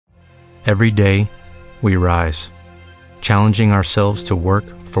Every day, we rise, challenging ourselves to work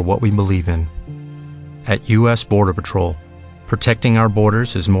for what we believe in. At U.S. Border Patrol, protecting our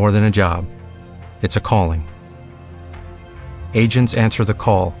borders is more than a job. It's a calling. Agents answer the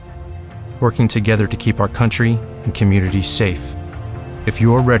call, working together to keep our country and communities safe. If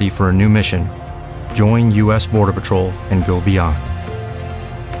you are ready for a new mission, join U.S. Border Patrol and go beyond.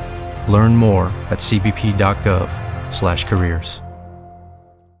 Learn more at cbp.gov/careers.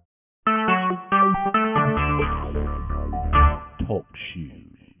 Talk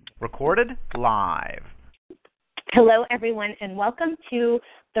shoes. Recorded live. Hello, everyone, and welcome to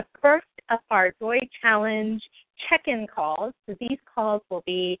the first of our Joy Challenge check-in calls. So these calls will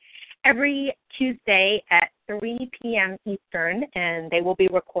be every Tuesday at 3 p.m. Eastern, and they will be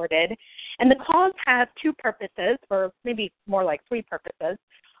recorded. And the calls have two purposes, or maybe more like three purposes.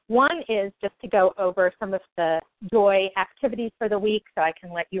 One is just to go over some of the Joy activities for the week so I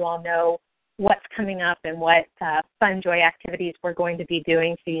can let you all know what's coming up and what fun Joy activities we're going to be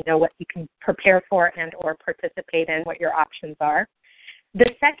doing so you know what you can prepare for and or participate in, what your options are.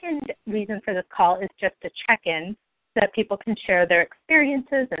 The second reason for this call is just a check-in so that people can share their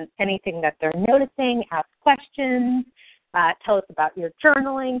experiences and anything that they're noticing, ask questions, tell us about your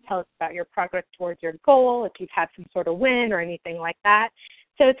journaling, tell us about your progress towards your goal, if you've had some sort of win or anything like that.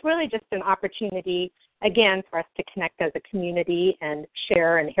 So it's really just an opportunity, again, for us to connect as a community and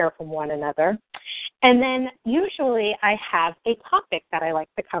share and hear from one another. And then usually I have a topic that I like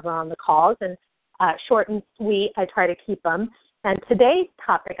to cover on the calls, and short and sweet, I try to keep them. And today's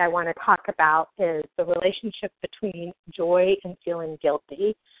topic I want to talk about is the relationship between joy and feeling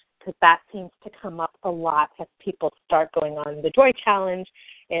guilty, because that seems to come up a lot as people start going on the Joy Challenge,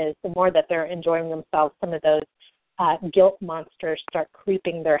 is the more that they're enjoying themselves, some of those guilt monsters start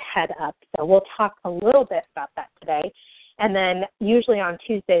creeping their head up. So we'll talk a little bit about that today. And then usually on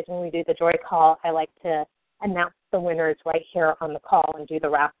Tuesdays when we do the Joy Call, I like to announce the winners right here on the call and do the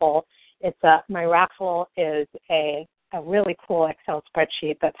raffle. My raffle is a really cool Excel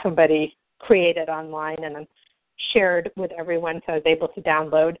spreadsheet that somebody created online and shared with everyone, so I was able to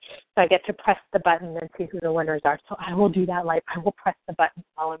download. So I get to press the button and see who the winners are. So I will do that live. I will press the button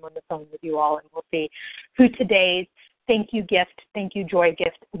while I'm on the phone with you all, and we'll see who today's thank you Joy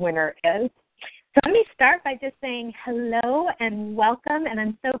gift winner is. So let me start by just saying hello and welcome, and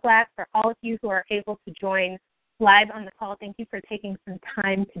I'm so glad for all of you who are able to join live on the call. Thank you for taking some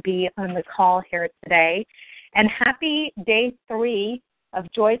time to be on the call here today. And happy day 3 of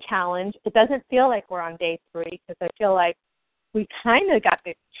Joy Challenge. It doesn't feel like we're on day 3 because I feel like we kind of got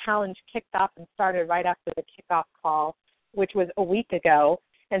the challenge kicked off and started right after the kickoff call, which was a week ago.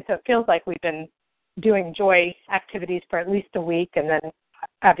 And so it feels like we've been doing Joy activities for at least a week. And then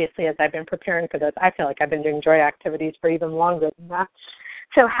obviously as I've been preparing for this, I feel like I've been doing Joy activities for even longer than that.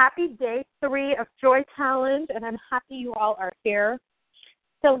 So happy day 3 of Joy Challenge, and I'm happy you all are here.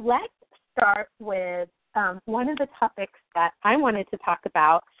 So let's start with one of the topics that I wanted to talk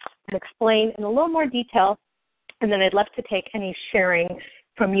about and explain in a little more detail, and then I'd love to take any sharing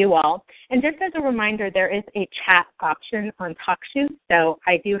from you all. And just as a reminder, there is a chat option on TalkShoe, so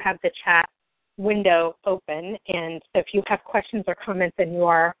I do have the chat window open, and so if you have questions or comments and you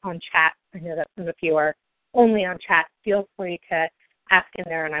are on chat, I know that some of you are only on chat, feel free to ask in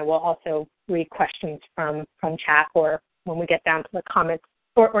there, and I will also read questions from chat, or when we get down to the comments,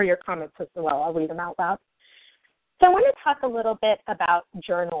 or your comments as well. I'll read them out loud. So I want to talk a little bit about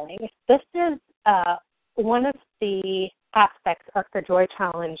journaling. This is one of the aspects of the Joy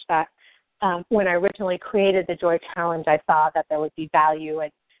Challenge that when I originally created the Joy Challenge, I saw that there would be value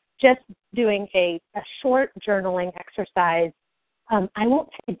in just doing a short journaling exercise. I won't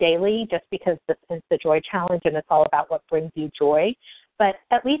say daily just because this is the Joy Challenge and it's all about what brings you joy, but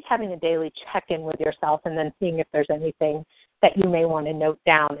at least having a daily check-in with yourself and then seeing if there's anything that you may want to note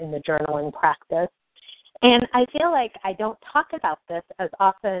down in the journaling practice. And I feel like I don't talk about this as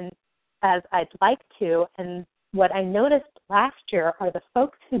often as I'd like to. And what I noticed last year are the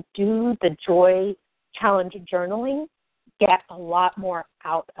folks who do the Joy Challenge journaling get a lot more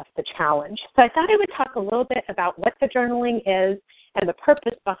out of the challenge. So I thought I would talk a little bit about what the journaling is and the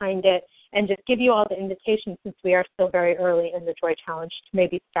purpose behind it, and just give you all the invitation, since we are still very early in the Joy Challenge, to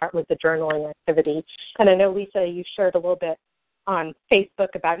maybe start with the journaling activity. And I know, Lisa, you shared a little bit on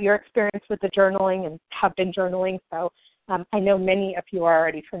Facebook about your experience with the journaling and have been journaling. So I know many of you are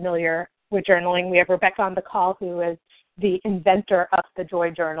already familiar with journaling. We have Rebecca on the call, who is the inventor of the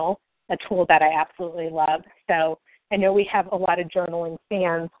Joy Journal, a tool that I absolutely love. So I know we have a lot of journaling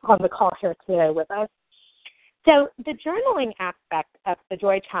fans on the call here today with us. So the journaling aspect of the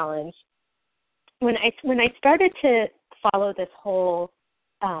Joy Challenge, when I started to follow this whole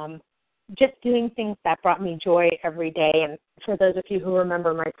just doing things that brought me joy every day. And for those of you who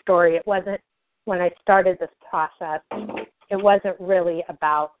remember my story, it wasn't, when I started this process, it wasn't really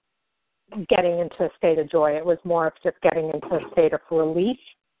about getting into a state of joy. It was more of just getting into a state of relief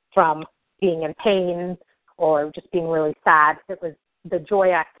from being in pain or just being really sad. It was, the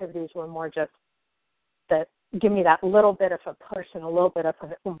joy activities were more just that give me that little bit of a push and a little bit of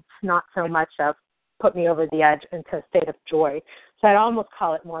an oomph, not so much of put me over the edge into a state of joy. So I'd almost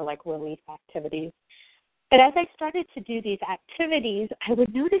call it more like relief activities. But as I started to do these activities, I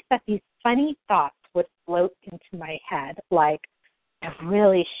would notice that these funny thoughts would float into my head, like, I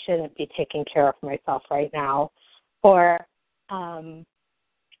really shouldn't be taking care of myself right now. Or, you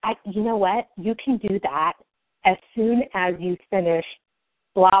know what? You can do that as soon as you finish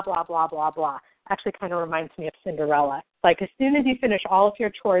blah, blah, blah, blah, blah. Actually kind of reminds me of Cinderella. Like, as soon as you finish all of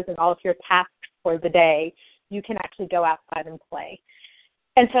your chores and all of your tasks for the day, you can actually go outside and play.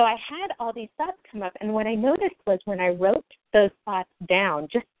 And so I had all these thoughts come up, and what I noticed was when I wrote those thoughts down,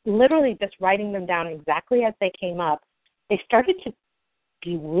 just literally just writing them down exactly as they came up, they started to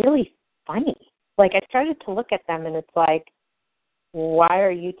be really funny. Like, I started to look at them, and it's like, why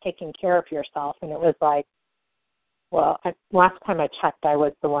are you taking care of yourself? And it was like, well, last time I checked, I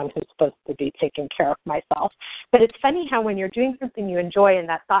was the one who's supposed to be taking care of myself. But it's funny how when you're doing something you enjoy and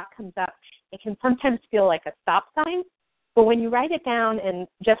that thought comes up, it can sometimes feel like a stop sign. But when you write it down and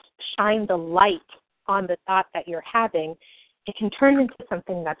just shine the light on the thought that you're having, it can turn into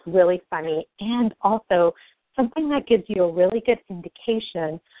something that's really funny and also something that gives you a really good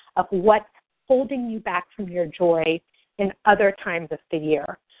indication of what's holding you back from your joy in other times of the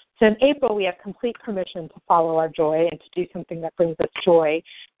year. So in April, we have complete permission to follow our joy and to do something that brings us joy.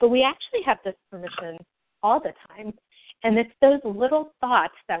 But we actually have this permission all the time. And it's those little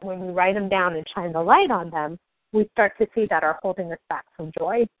thoughts that when we write them down and shine the light on them, we start to see that are holding us back from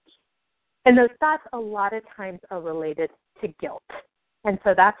joy. And those thoughts a lot of times are related to guilt. And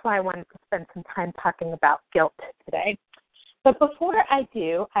so that's why I wanted to spend some time talking about guilt today. But before I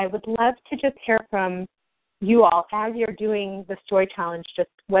do, I would love to just hear from you all as you're doing this joy challenge, just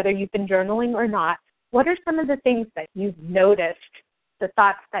whether you've been journaling or not. What are some of the things that you've noticed, the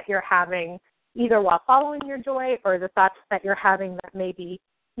thoughts that you're having, either while following your joy or the thoughts that you're having that maybe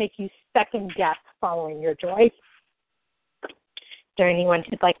make you second guess following your joy? Is there anyone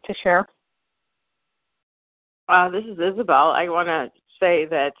who'd like to share? This is Isabel. I want to say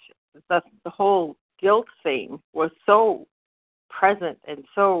that the whole guilt thing was so present and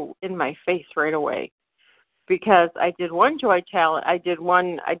so in my face right away, because I did one joy challenge. I did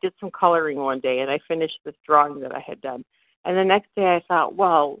some coloring one day, and I finished this drawing that I had done. And the next day I thought,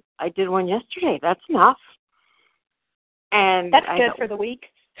 well, I did one yesterday. That's enough. And that's good for the week.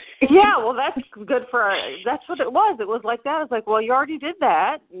 Yeah, well, that's good that's what it was. It was like that. I was like, well, you already did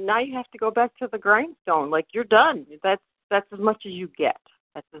that. Now you have to go back to the grindstone. Like, you're done. That's as much as you get.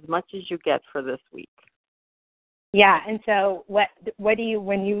 That's as much as you get for this week. Yeah, and so what do you,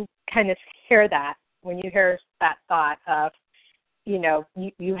 when you kind of hear that, when you hear that thought of, you know,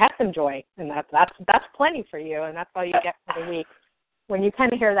 you have some joy, and that's plenty for you, and that's all you get for the week. When you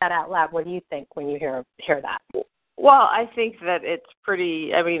kind of hear that out loud, what do you think when you hear that? Well, I think that it's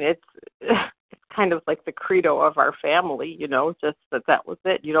pretty, I mean, it's kind of like the credo of our family, you know, just that was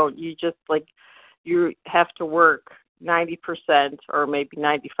it. You just like, you have to work 90% or maybe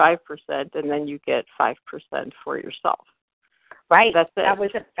 95%, and then you get 5% for yourself. Right. That's it. That was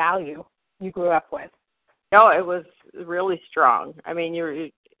a value you grew up with. No, it was really strong. I mean,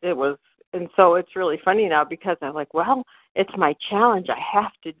 it was, and so it's really funny now because I'm like, well, it's my challenge. I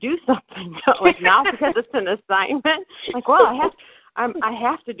have to do something. Like now, because it's an assignment. Like, well, I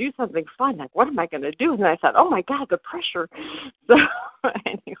have to do something fun. Like, what am I going to do? And I thought, oh my God, the pressure. So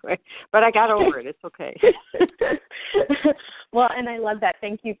anyway, but I got over it. It's okay. Well, and I love that.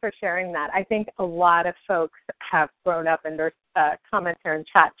 Thank you for sharing that. I think a lot of folks have grown up, and there's comments here in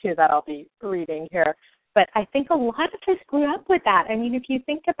chat too that I'll be reading here. But I think a lot of us grew up with that. I mean, if you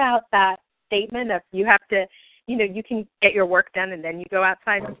think about that statement of you have to, you know, you can get your work done and then you go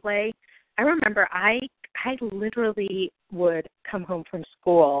outside and play. I remember I literally would come home from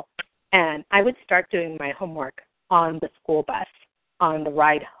school and I would start doing my homework on the school bus on the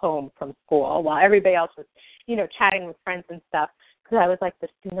ride home from school while everybody else was, you know, chatting with friends and stuff, because I was like, the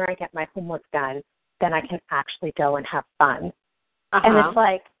sooner I get my homework done, then I can actually go and have fun. Uh-huh. And it's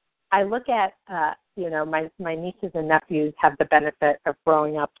like, I look at, you know, my nieces and nephews have the benefit of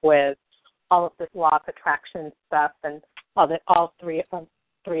growing up with all of this law of attraction stuff, and all three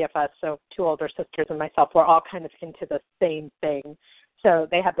of us, so 2 older sisters and myself, we're all kind of into the same thing. So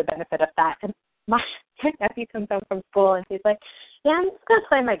they have the benefit of that. And my nephew comes home from school and he's like, yeah, I'm just going to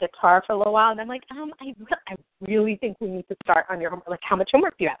play my guitar for a little while. And I'm like, I really think we need to start on your homework. Like, how much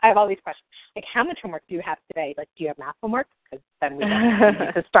homework do you have? I have all these questions. Like, how much homework do you have today? Like, do you have math homework? Because then we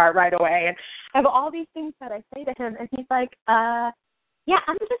need to start right away. And I have all these things that I say to him, and he's like, yeah,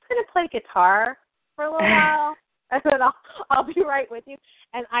 I'm just going to play guitar for a little while, and then I'll be right with you.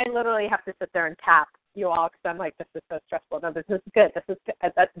 And I literally have to sit there and tap you all because I'm like, this is so stressful. No, this is good.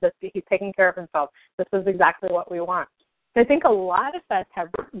 He's taking care of himself. This is exactly what we want. So I think a lot of us have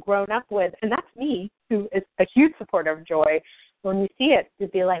grown up with, and that's me, who is a huge supporter of joy, when you see it, to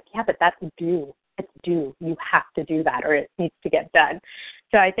be like, yeah, but that's due. It's due. You have to do that, or it needs to get done.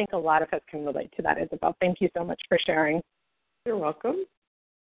 So I think a lot of us can relate to that, Isabel. Thank you so much for sharing. You're welcome.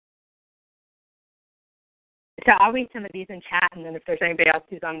 So I'll read some of these in chat, and then if there's anybody else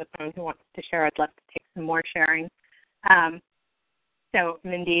who's on the phone who wants to share, I'd love to take some more sharing. So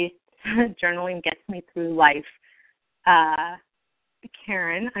Mindy, journaling gets me through life.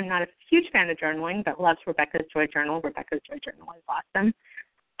 Karen, I'm not a huge fan of journaling, but loves Rebecca's Joy Journal. Rebecca's Joy Journal is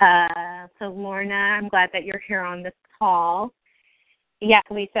awesome. So Lorna, I'm glad that you're here on this call. Yeah,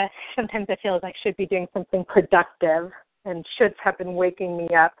 Lisa, sometimes I feel as I should be doing something productive, and shoulds have been waking me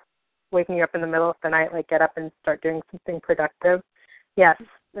up in the middle of the night, like get up and start doing something productive. Yes,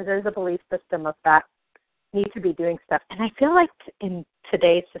 there's a belief system of that. Need to be doing stuff. And I feel like in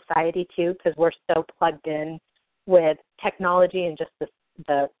today's society, too, because we're so plugged in with technology and just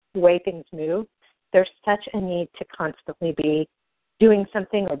the way things move, there's such a need to constantly be doing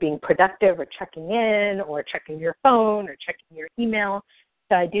something or being productive or checking in or checking your phone or checking your email.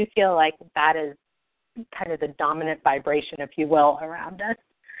 So I do feel like that is kind of the dominant vibration, if you will, around us.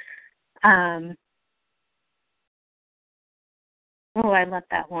 I love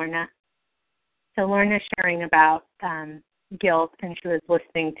that, Lorna. So Lorna's sharing about guilt, and she was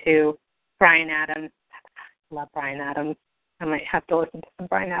listening to Bryan Adams. I love Bryan Adams. I might have to listen to some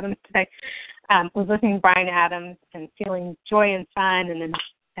Bryan Adams today. Was listening to Bryan Adams and feeling joy and fun,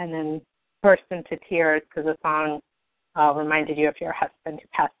 and then burst into tears because the song reminded you of your husband who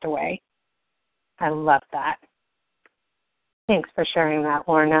passed away. I love that. Thanks for sharing that,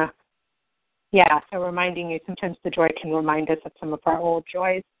 Lorna. Yeah, so reminding you, sometimes the joy can remind us of some of our old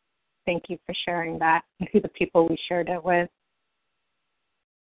joys. Thank you for sharing that and who the people we shared it with.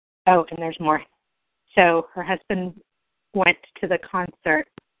 Oh, and there's more. So her husband went to the concert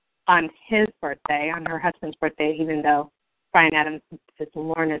on his birthday, on her husband's birthday, even though Bryan Adams is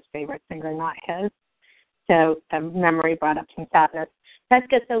Lorna's favorite singer, not his. So the memory brought up some sadness. That's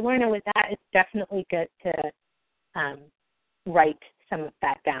good. So Lorna, with that, it's definitely good to write some of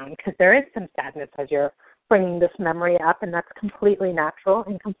that down, because there is some sadness as you're bringing this memory up, and that's completely natural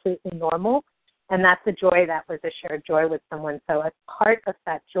and completely normal, and that's a joy that was a shared joy with someone. So as part of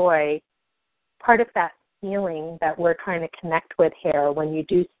that joy, part of that feeling that we're trying to connect with here when you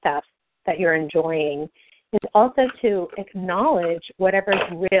do stuff that you're enjoying is also to acknowledge whatever's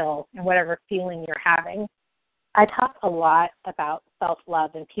real and whatever feeling you're having. I talk a lot about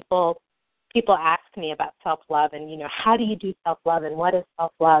self-love, and people ask me about self-love and, how do you do self-love and what is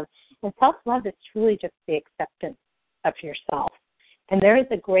self-love? And self-love is truly just the acceptance of yourself. And there is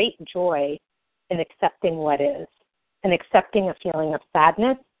a great joy in accepting what is. And accepting a feeling of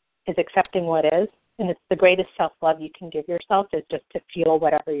sadness is accepting what is. And it's the greatest self-love you can give yourself, is just to feel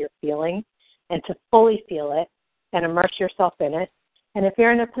whatever you're feeling and to fully feel it and immerse yourself in it. And if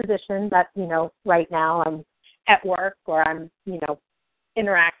you're in a position that, right now I'm at work or I'm,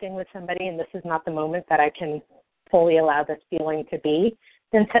 interacting with somebody and this is not the moment that I can fully allow this feeling to be,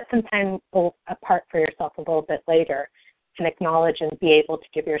 then set some time apart for yourself a little bit later and acknowledge and be able to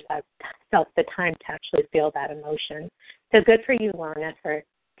give yourself the time to actually feel that emotion. So good for you, Lorna, for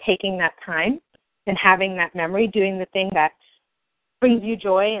taking that time and having that memory, doing the thing that brings you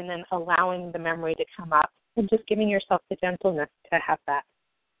joy, and then allowing the memory to come up and just giving yourself the gentleness to have that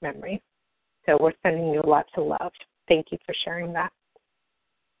memory. So we're sending you lots of love. Thank you for sharing that.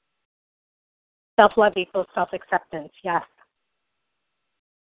 Self-love equals self-acceptance, yes.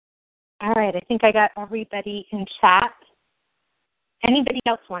 All right, I think I got everybody in chat. Anybody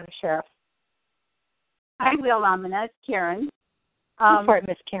else want to share? I will, Amina. It's Karen. Go for it,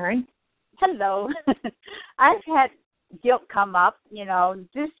 Miss Karen. Hello. I've had guilt come up,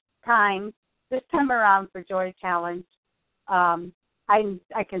 this time around for Joy Challenge.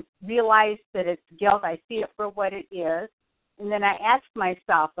 I can realize that it's guilt. I see it for what it is. And then I ask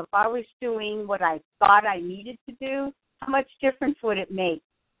myself, if I was doing what I thought I needed to do, how much difference would it make,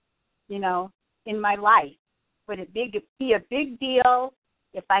 in my life? Would it be a big deal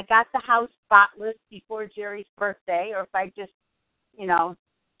if I got the house spotless before Jerry's birthday, or if I just,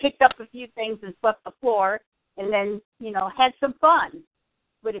 picked up a few things and swept the floor? and then, had some fun?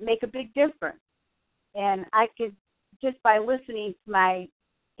 Would it make a big difference? And I could, just by listening to my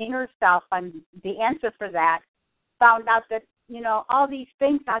inner self on the answer for that, found out that, all these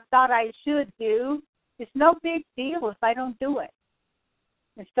things I thought I should do, it's no big deal if I don't do it.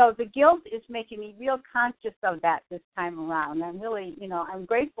 And so the guilt is making me real conscious of that this time around. I'm really, I'm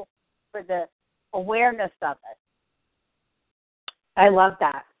grateful for the awareness of it. I love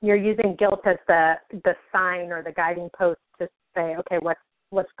that. You're using guilt as the sign or the guiding post to say, okay,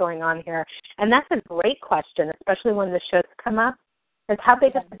 what's going on here? And that's a great question, especially when the shoulds come up, is how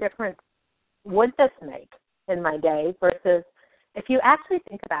big of a difference would this make in my day versus if you actually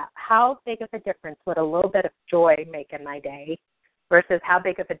think about how big of a difference would a little bit of joy make in my day versus how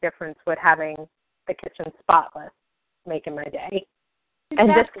big of a difference would having the kitchen spotless make in my day. Exactly. And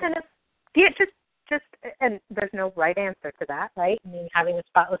just kind of, and there's no right answer to that, right? I mean, having a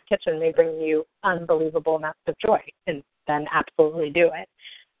spotless kitchen may bring you unbelievable amounts of joy, and then absolutely do it.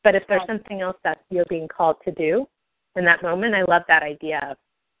 But if there's something else that you're being called to do in that moment, I love that idea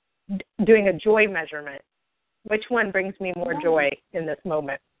of doing a joy measurement. Which one brings me more joy in this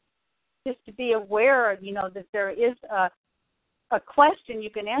moment? Just to be aware, that there is a question you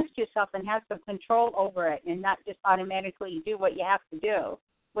can ask yourself and have some control over it, and not just automatically do what you have to do,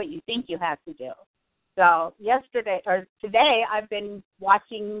 what you think you have to do. So today, I've been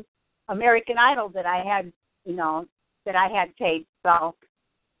watching American Idol that I had, taped. So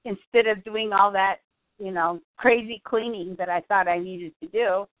instead of doing all that, crazy cleaning that I thought I needed to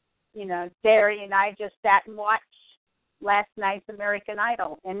do, Terry and I just sat and watched last night's American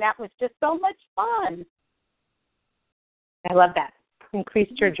Idol, and that was just so much fun. I love that.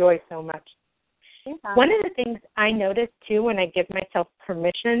 Increased your joy so much. Yeah. One of the things I notice, too, when I give myself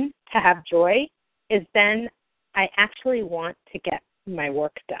permission to have joy is then I actually want to get my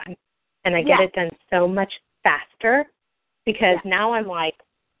work done. And I get it done so much faster because now I'm like,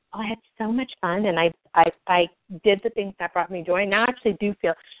 I had so much fun, and I did the things that brought me joy. Now I actually do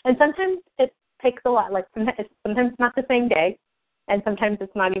feel, and sometimes it takes a lot. Like sometimes it's not the same day, and sometimes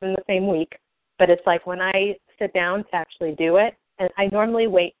it's not even the same week. But it's like when I sit down to actually do it, and I normally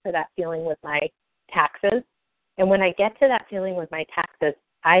wait for that feeling with my taxes. And when I get to that feeling with my taxes,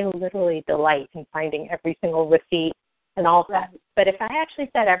 I literally delight in finding every single receipt and all that. But if I actually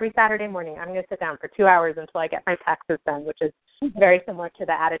said every Saturday morning, I'm going to sit down for 2 hours until I get my taxes done, which is very similar to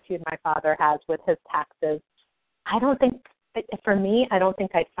the attitude my father has with his taxes, I don't think, for me, I don't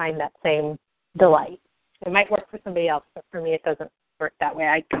think I'd find that same delight. It might work for somebody else, but for me, it doesn't work that way.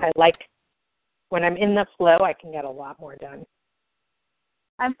 I like, when I'm in the flow, I can get a lot more done.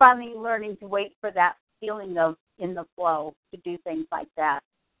 I'm finally learning to wait for that feeling of in the flow to do things like that.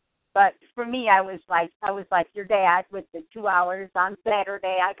 But for me, I was like your dad with the 2 hours on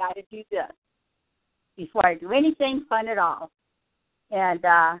Saturday. I got to do this before I do anything fun at all. And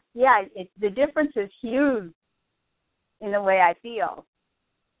the difference is huge in the way I feel.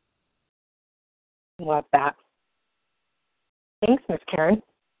 Love that. Thanks, Miss Karen.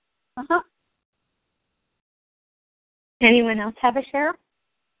 Anyone else have a share?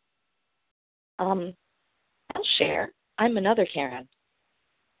 I'll share. I'm another Karen.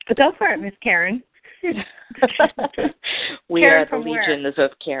 Go for it, Miss Karen. We Karen are the legions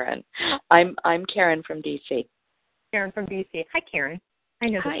of Karen. I'm Karen from DC. Karen from DC. Hi, Karen. I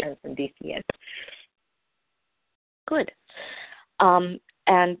know who Karen from DC is. Good.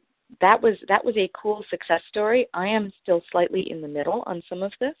 And that was a cool success story. I am still slightly in the middle on some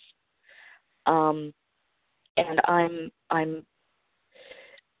of this. And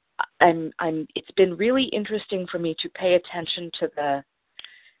it's been really interesting for me to pay attention to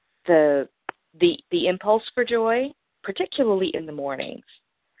the impulse for joy, particularly in the mornings,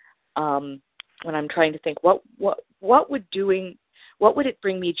 when I'm trying to think what would it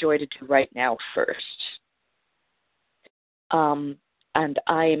bring me joy to do right now first. And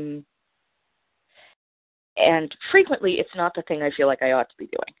frequently it's not the thing I feel like I ought to be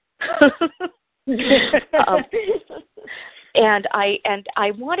doing. And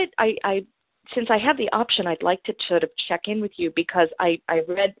I wanted, since I have the option, I'd like to sort of check in with you because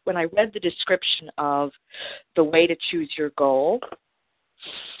when I read the description of the way to choose your goal,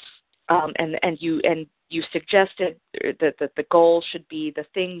 and you suggested that the goal should be the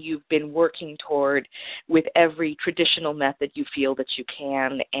thing you've been working toward with every traditional method you feel that you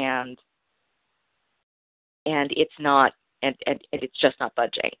can, and it's not, and it's just not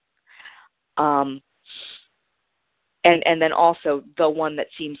budging. And then also the one that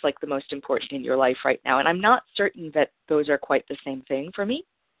seems like the most important in your life right now. And I'm not certain that those are quite the same thing for me.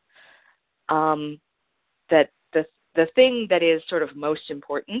 That the thing that is sort of most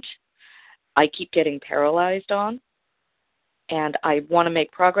important I keep getting paralyzed on, and I want to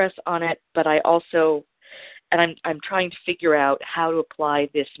make progress on it, but I also, and I'm trying to figure out how to apply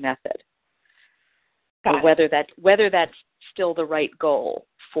this method, or whether that's still the right goal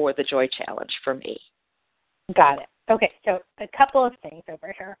for the Joy Challenge for me. Got it. Okay, so a couple of things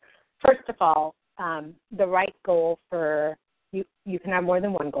over here. First of all, the right goal for you can have more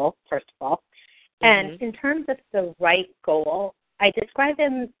than one goal, first of all. And in terms of the right goal, I describe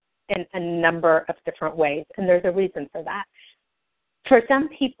them in a number of different ways, and there's a reason for that. For some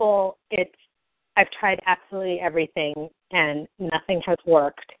people, it's I've tried absolutely everything and nothing has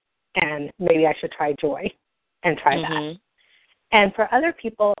worked, and maybe I should try joy and try that. And for other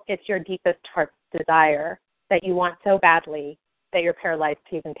people, it's your deepest heart desire that you want so badly that you're paralyzed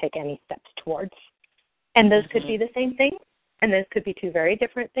to even take any steps towards. And those could be the same thing, and those could be two very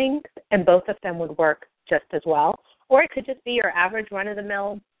different things, and both of them would work just as well. Or it could just be your average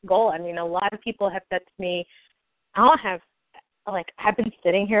run-of-the-mill goal. I mean, a lot of people have said to me, I've been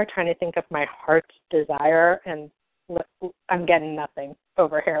sitting here trying to think of my heart's desire, and I'm getting nothing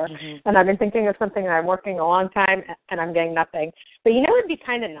over here. And I've been thinking of something that I'm working a long time, and I'm getting nothing. But you know what would be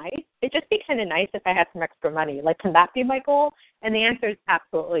kind of nice? It'd just be kind of nice if I had some extra money. Like, can that be my goal? And the answer is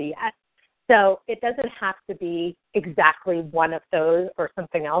absolutely yes. So it doesn't have to be exactly one of those or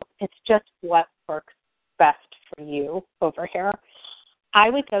something else. It's just what works best for you over here. I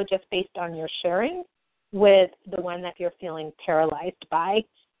would go just based on your sharing with the one that you're feeling paralyzed by,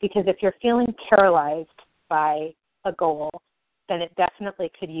 because if you're feeling paralyzed by a goal, then it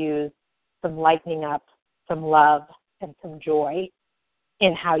definitely could use some lightening up, some love, and some joy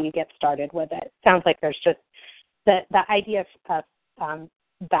in how you get started with it. Sounds like there's just the idea of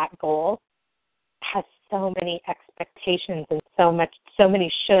that goal has so many expectations and so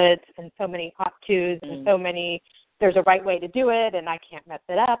many shoulds and so many ought tos and so many, there's a right way to do it and I can't mess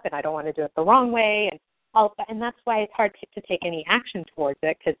it up and I don't want to do it the wrong way and all of that. And that's why it's hard to take any action towards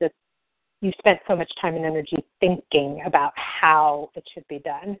it, because you spent so much time and energy thinking about how it should be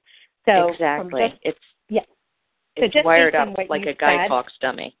done. So exactly. It's just wired up like a Guy Fawkes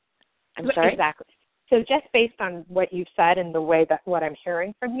dummy. I'm sorry? Exactly. So just based on what you've said and the way that what I'm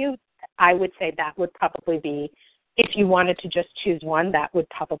hearing from you, I would say that would probably be, if you wanted to just choose one, that would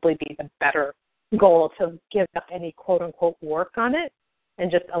probably be the better goal, to give up any quote-unquote work on it and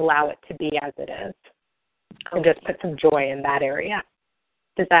just allow it to be as it is. And just put some joy in that area.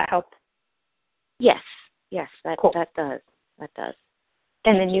 Does that help? Yes, that cool. that does. That does.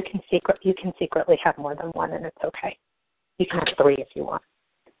 And then you can secretly have more than one, and it's okay. You can have 3 if you want.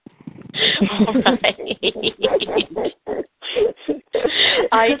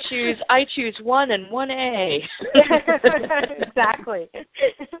 I choose 1 and 1A. Exactly.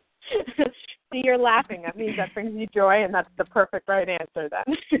 See, you're laughing. That means that brings you joy, and that's the perfect right answer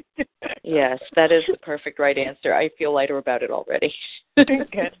then. Yes, that is the perfect right answer. I feel lighter about it already. Good.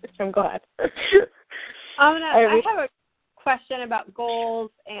 I'm glad. I have a question about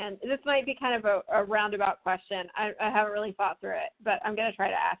goals, and this might be kind of a roundabout question. I haven't really thought through it, but I'm going to try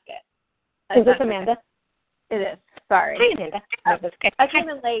to ask it. Is this Amanda? It is. Sorry. Hi, Amanda. I came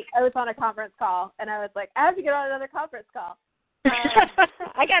in late. I was on a conference call, and I was like, I have to get on another conference call.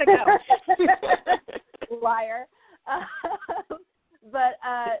 I got to go. Liar. But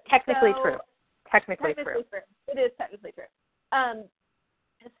technically true. Technically true. It is technically true.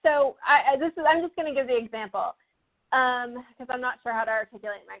 So I'm just going to give the example because I'm not sure how to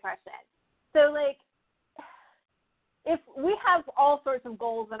articulate my question. So, like, if we have all sorts of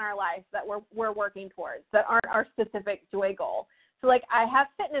goals in our life that we're working towards that aren't our specific joy goal. So, like, I have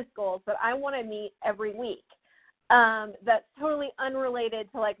fitness goals that I want to meet every week. That's totally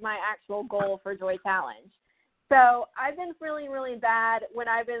unrelated to, like, my actual goal for Joy Challenge. So I've been feeling really bad when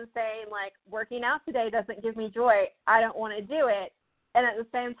I've been saying, like, working out today doesn't give me joy. I don't want to do it. And at the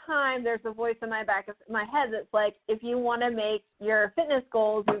same time, there's a voice in my back of my head that's like, if you want to make your fitness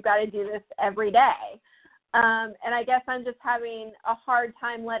goals, you've got to do this every day. And I guess I'm just having a hard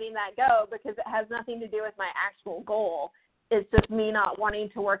time letting that go because it has nothing to do with my actual goal. It's just me not wanting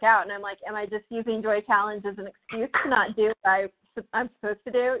to work out. And I'm like, am I just using Joy Challenge as an excuse to not do what I'm supposed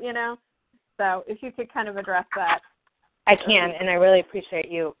to do, you know? So if you could kind of address that. I can, and I really appreciate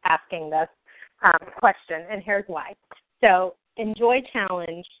you asking this question, and here's why. So in Joy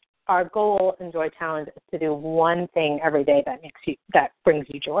Challenge, our goal in Joy Challenge is to do one thing every day that brings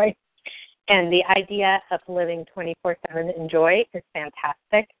you joy. And the idea of living 24/7 in joy is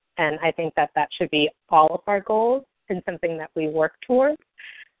fantastic, and I think that should be all of our goals and something that we work towards.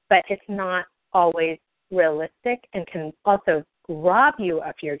 But it's not always realistic and can also rob you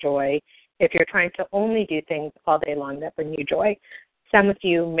of your joy if you're trying to only do things all day long that bring you joy. Some of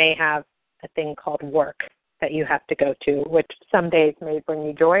you may have a thing called work that you have to go to, which some days may bring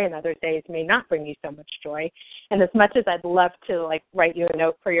you joy and other days may not bring you so much joy. And as much as I'd love to write you a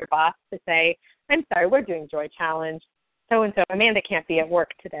note for your boss to say, I'm sorry, we're doing Joy Challenge, so-and-so, Amanda can't be at work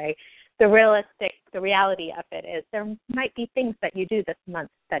today. The reality of it is there might be things that you do this month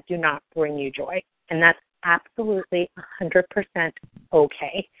that do not bring you joy, and that's absolutely 100%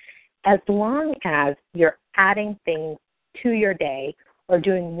 okay. As long as you're adding things to your day or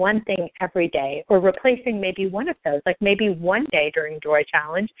doing one thing every day or replacing maybe one of those, like maybe one day during Joy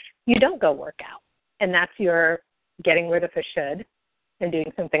Challenge, you don't go work out, and that's your getting rid of a should and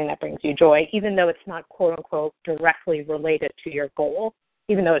doing something that brings you joy, even though it's not, quote-unquote, directly related to your goal,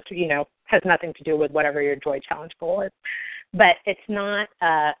 even though it's, has nothing to do with whatever your Joy Challenge goal is. But it's not,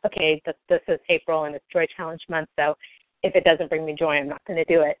 this is April and it's Joy Challenge month, so if it doesn't bring me joy, I'm not going to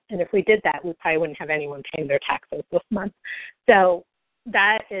do it. And if we did that, we probably wouldn't have anyone paying their taxes this month. So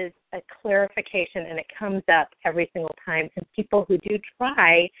that is a clarification, and it comes up every single time. And people who do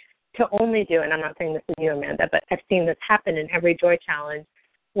try to only do, and I'm not saying this is you, Amanda, but I've seen this happen in every Joy Challenge,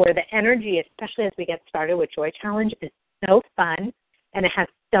 where the energy, especially as we get started with Joy Challenge, is so fun, and it has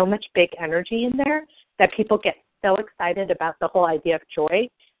so much big energy in there that people get so excited about the whole idea of joy,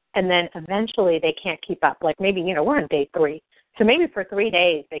 and then eventually they can't keep up. Like maybe, we're on day 3. So maybe for 3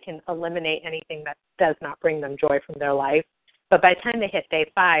 days they can eliminate anything that does not bring them joy from their life. But by the time they hit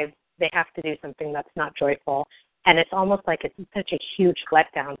day 5, they have to do something that's not joyful. And it's almost like it's such a huge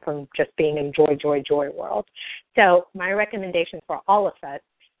letdown from just being in joy world. So my recommendation for all of us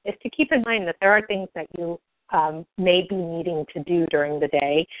is to keep in mind that there are things that you may be needing to do during the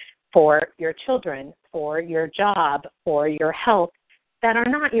day for your children, for your job, for your health that are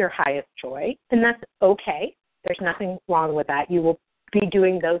not your highest joy, and that's okay. There's nothing wrong with that. You will be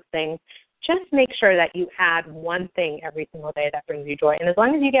doing those things. Just make sure that you add one thing every single day that brings you joy. And as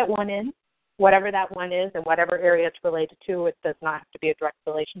long as you get one in, whatever that one is and whatever area it's related to, it does not have to be a direct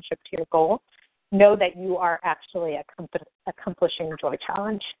relationship to your goal, know that you are actually accomplishing Joy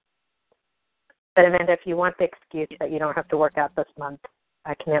Challenge. But Amanda, if you want the excuse that you don't have to work out this month,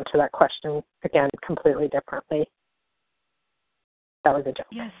 I can answer that question, again, completely differently. That was a joke.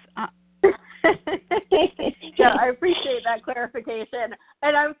 Yes. Yeah, I appreciate that clarification.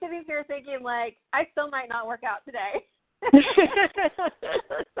 And I'm sitting here thinking, I still might not work out today.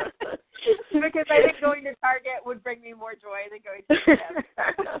 Because I think going to Target would bring me more joy than going to the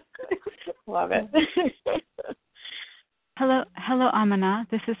gym. Love it. Hello, Amina.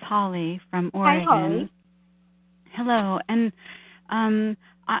 This is Holly from Oregon. Hi, Holly. Hello, and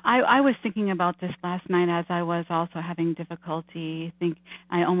I was thinking about this last night as I was also having difficulty.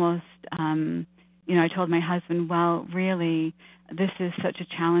 I almost, I told my husband, well, really, this is such a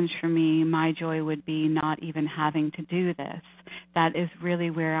challenge for me. My joy would be not even having to do this. That is really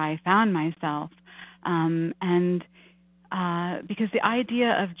where I found myself. Because the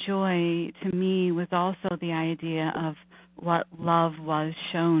idea of joy to me was also the idea of what love was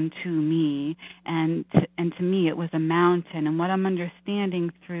shown to me, and to me it was a mountain. And what I'm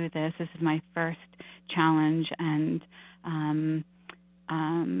understanding through this is my first challenge, and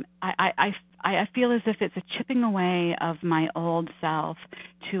I feel as if it's a chipping away of my old self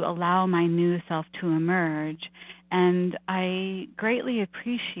to allow my new self to emerge. And I greatly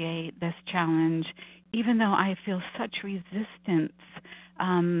appreciate this challenge, even though I feel such resistance.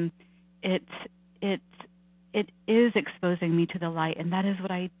 It is exposing me to the light, and that is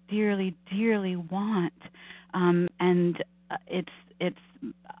what I dearly, dearly want. I'm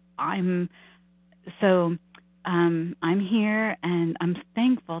here, and I'm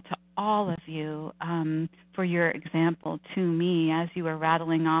thankful to all of you for your example to me as you were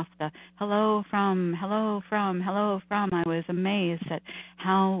rattling off the hello from. I was amazed at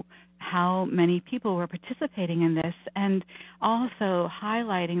how many people were participating in this, and also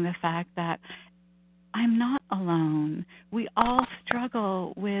highlighting the fact that I'm not alone. We all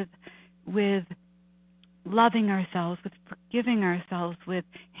struggle with loving ourselves, with forgiving ourselves, with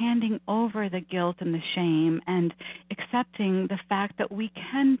handing over the guilt and the shame, and accepting the fact that we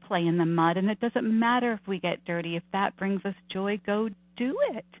can play in the mud, and it doesn't matter if we get dirty. If that brings us joy, go do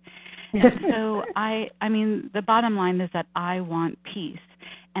it. And so the bottom line is that I want peace.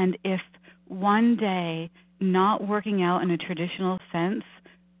 And if one day not working out in a traditional sense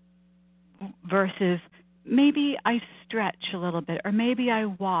versus maybe I stretch a little bit, or maybe I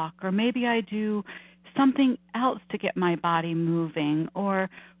walk, or maybe I do something else to get my body moving, or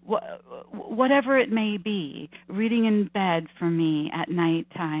whatever it may be, reading in bed for me at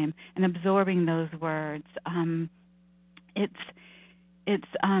nighttime and absorbing those words.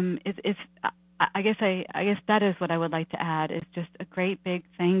 I guess that is what I would like to add is just a great big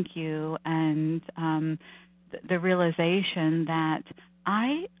thank you and the realization that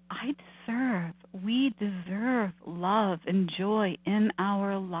we deserve love and joy in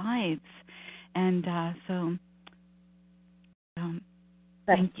our lives, and so that's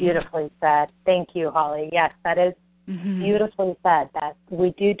thank you. Beautifully said. Thank you, Holly. Yes, that is beautifully said. That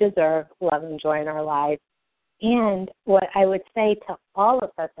we do deserve love and joy in our lives. And what I would say to all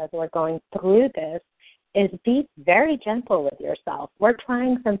of us as we're going through this is be very gentle with yourself. We're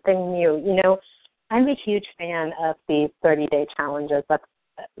trying something new. You know, I'm a huge fan of these 30-day challenges. That's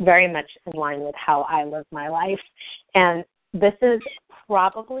very much in line with how I live my life. And this is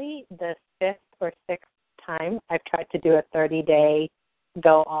probably the 5th or 6th time I've tried to do a 30-day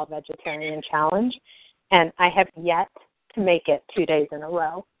go all vegetarian challenge, and I have yet to make it 2 days in a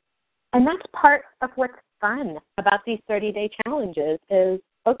row. And that's part of what's fun about these 30-day challenges is,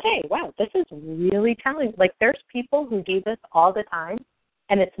 okay, wow, this is really challenging. Like, there's people who do this all the time,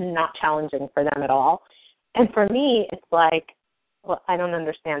 and it's not challenging for them at all. And for me, it's like, well, I don't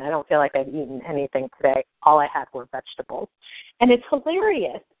understand. I don't feel like I've eaten anything today. All I had were vegetables. And it's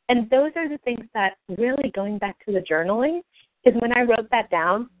hilarious. And those are the things that really, going back to the journaling, is when I wrote that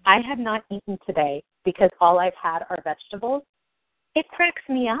down, I have not eaten today because all I've had are vegetables. It cracks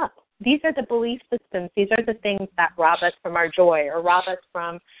me up. These are the belief systems. These are the things that rob us from our joy or rob us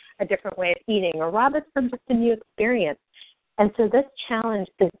from a different way of eating or rob us from just a new experience. And so this challenge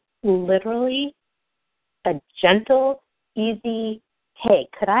is literally a gentle, easy, hey,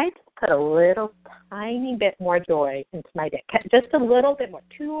 could I just put a little tiny bit more joy into my day? Just a little bit more,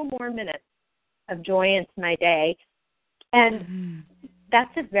 2 more minutes of joy into my day. And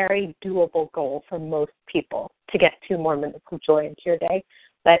that's a very doable goal for most people, to get 2 more minutes of joy into your day.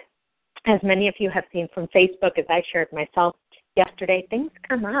 But as many of you have seen from Facebook, as I shared myself yesterday, things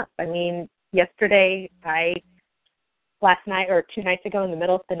come up. I mean, last night or 2 nights ago in the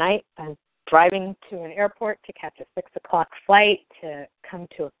middle of the night, I'm driving to an airport to catch a 6 o'clock flight to come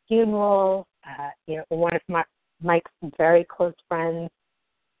to a funeral. One of Mike's very close friends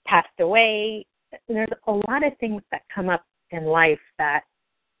passed away. There's a lot of things that come up in life that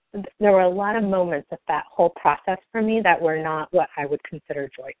there were a lot of moments of that whole process for me that were not what I would consider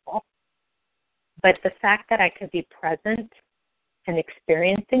joyful. But the fact that I could be present and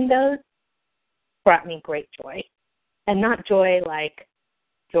experiencing those brought me great joy. And not joy like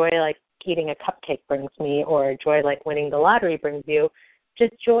eating a cupcake brings me, or joy like winning the lottery brings you,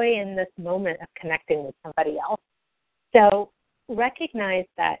 just joy in this moment of connecting with somebody else. So recognize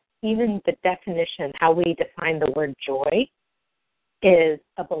that even the definition, how we define the word joy, is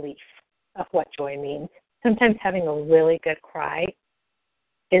a belief of what joy means. Sometimes having a really good cry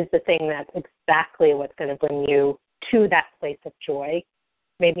is the thing that's exactly what's going to bring you to that place of joy.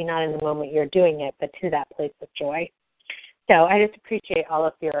 Maybe not in the moment you're doing it, but to that place of joy. So I just appreciate all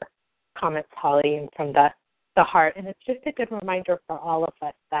of your comments, Holly, and from the heart. And it's just a good reminder for all of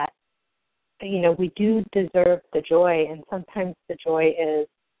us that, we do deserve the joy, and sometimes the joy is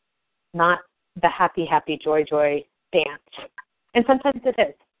not the happy, happy, joy, joy dance. And sometimes it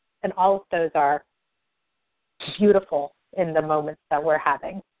is. And all of those are beautiful in the moments that we're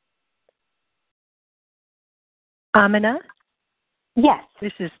having. Amina? Yes.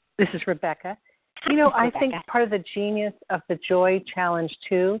 This is Rebecca. I think part of the genius of the Joy Challenge,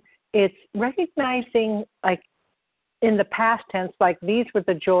 too, it's recognizing, like, in the past tense, like these were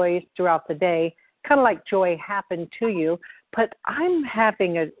the joys throughout the day, kind of like joy happened to you. But I'm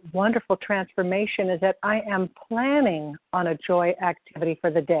having a wonderful transformation is that I am planning on a joy activity for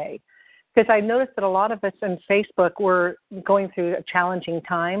the day. Because I noticed that a lot of us on Facebook were going through a challenging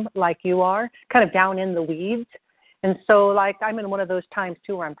time like you are, kind of down in the weeds. And so, like, I'm in one of those times,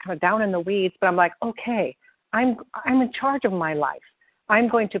 too, where I'm kind of down in the weeds, but I'm like, okay, I'm in charge of my life. I'm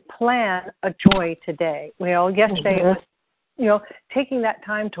going to plan a joy today. Yesterday it was, taking that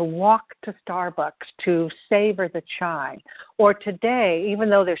time to walk to Starbucks to savor the chai. Or today, even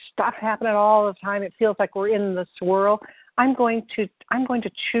though there's stuff happening all the time, it feels like we're in the swirl. I'm going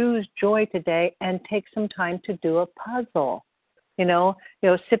to choose joy today and take some time to do a puzzle.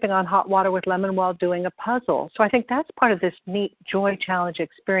 Sipping on hot water with lemon while doing a puzzle. So I think that's part of this neat Joy Challenge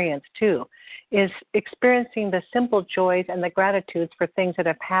experience, too, is experiencing the simple joys and the gratitudes for things that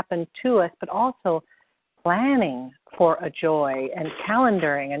have happened to us, but also planning for a joy and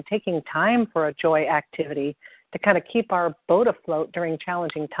calendaring and taking time for a joy activity to kind of keep our boat afloat during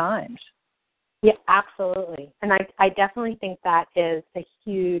challenging times. Yeah, absolutely. And I definitely think that is a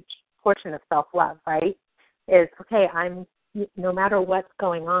huge portion of self-love, right? Is, okay, no matter what's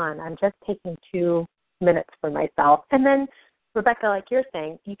going on, I'm just taking 2 minutes for myself. And then, Rebecca, like you're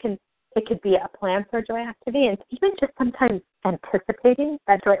saying, you can It could be a plan for a joy activity, and even just sometimes anticipating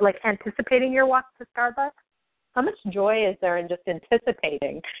that joy, like anticipating your walk to Starbucks. How much joy is there in just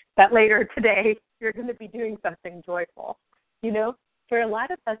anticipating that later today you're going to be doing something joyful? You know, for a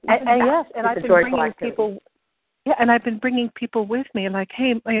lot of us, yes, and I've been bringing people. Yeah, and I've been bringing people with me, like,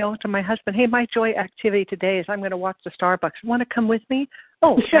 hey, to my husband, hey, my joy activity today is I'm going to walk to Starbucks. Want to come with me?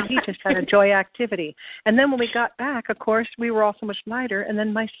 Oh, yeah, he just had a joy activity. And then when we got back, of course, we were all so much lighter, and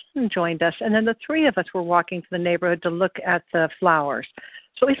then my son joined us, and then the three of us were walking to the neighborhood to look at the flowers.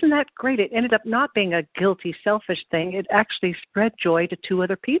 So isn't that great? It ended up not being a guilty, selfish thing. It actually spread joy to two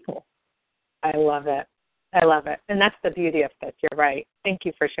other people. I love it. I love it. And that's the beauty of this. You're right. Thank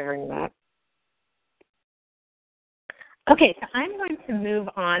you for sharing that. Okay, so I'm going to move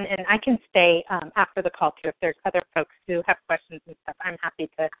on, and I can stay after the call, too. If there's other folks who have questions and stuff, I'm happy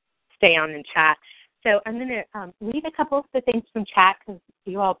to stay on and chat. So I'm going to read a couple of the things from chat because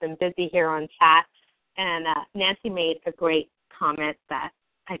you all have been busy here on chat. And Nancy made a great comment that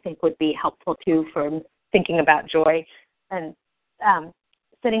I think would be helpful, too, for thinking about joy and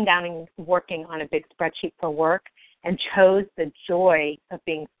sitting down and working on a big spreadsheet for work, and chose the joy of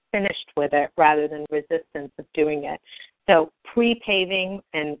being finished with it rather than resistance of doing it. So pre-paving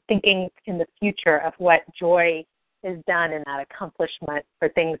and thinking in the future of what joy is done in that accomplishment for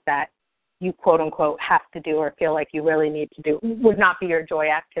things that you, quote, unquote, have to do or feel like you really need to do would not be your joy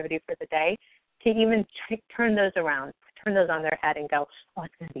activity for the day, to even turn those around, turn those on their head and go, oh,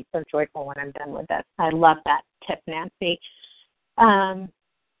 it's going to be so joyful when I'm done with this. I love that tip, Nancy.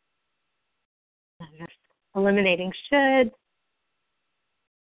 Eliminating should.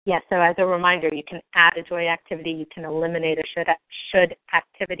 Yes, so as a reminder, you can add a joy activity, you can eliminate a should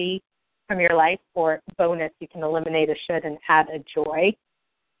activity from your life, or bonus, you can eliminate a should and add a joy.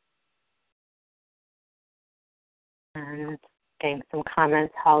 And getting some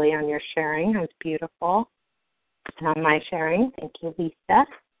comments, Holly, on your sharing. It was beautiful. And on my sharing, thank you, Lisa.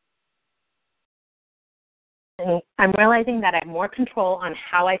 And I'm realizing that I have more control on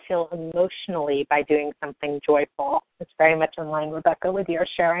how I feel emotionally by doing something joyful. It's very much in line, Rebecca, with your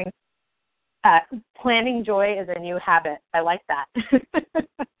sharing. Planning joy is a new habit. I like that.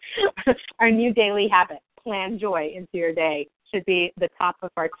 Our new daily habit, plan joy into your day, should be the top of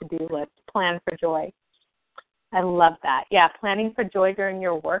our to-do list. Plan for joy. I love that. Yeah, planning for joy during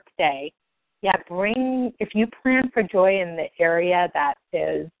your work day. Yeah, if you plan for joy in the area that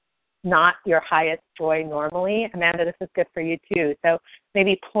is not your highest joy normally, Amanda, this is good for you too. So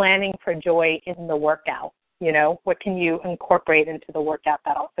maybe planning for joy in the workout. You know, what can you incorporate into the workout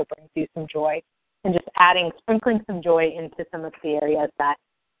that also brings you some joy? And just sprinkling some joy into some of the areas that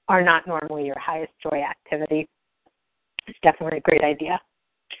are not normally your highest joy activity. It's definitely a great idea.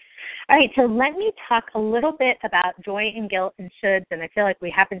 All right, so let me talk a little bit about joy and guilt and shoulds, and I feel like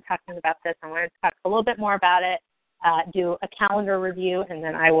we have been talking about this. I want to talk a little bit more about it, do a calendar review, and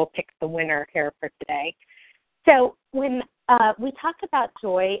then I will pick the winner here for today. So when we talk about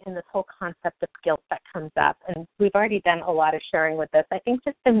joy and this whole concept of guilt that comes up, and we've already done a lot of sharing with this, I think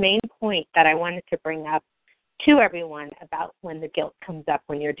just the main point that I wanted to bring up to everyone about when the guilt comes up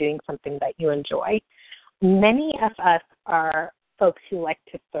when you're doing something that you enjoy. Many of us are folks who like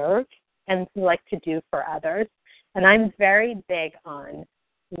to serve and who like to do for others, and I'm very big on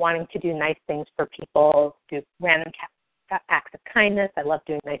wanting to do nice things for people, do random acts of kindness. I love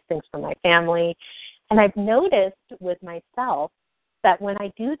doing nice things for my family. And I've noticed with myself that when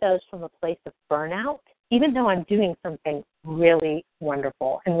I do those from a place of burnout, even though I'm doing something really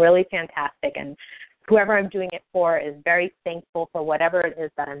wonderful and really fantastic, and whoever I'm doing it for is very thankful for whatever it is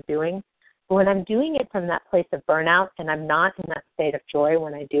that I'm doing, but when I'm doing it from that place of burnout and I'm not in that state of joy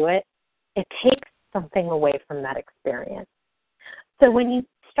when I do it, it takes something away from that experience. So when you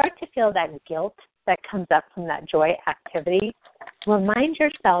start to feel that guilt that comes up from that joy activity, remind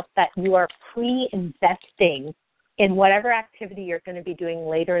yourself that you are pre-investing in whatever activity you're going to be doing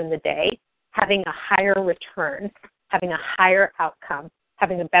later in the day, having a higher return, having a higher outcome,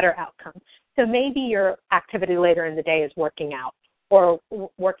 having a better outcome. So maybe your activity later in the day is working out or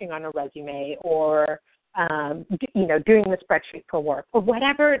working on a resume or, doing the spreadsheet for work or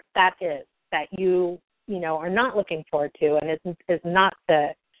whatever that is that you are not looking forward to and is not the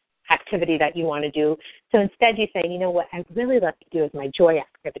activity that you want to do. So instead you say, you know what, I really love to do is my joy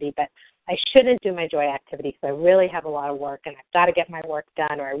activity, but I shouldn't do my joy activity because I really have a lot of work and I've got to get my work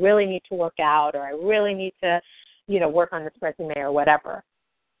done, or I really need to work out, or I really need to, work on this resume or whatever.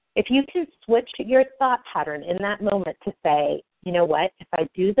 If you can switch your thought pattern in that moment to say, you know what, if I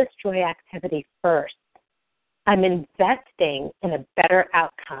do this joy activity first, I'm investing in a better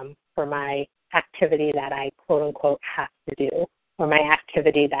outcome for my activity that I, quote unquote, have to do, or my activity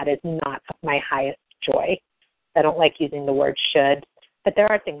activity that is not of my highest joy. I don't like using the word should, but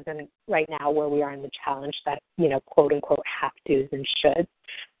there are things in right now where we are in the challenge that, quote unquote, have to's and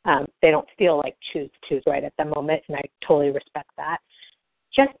shoulds. They don't feel like choose right at the moment, and I totally respect that.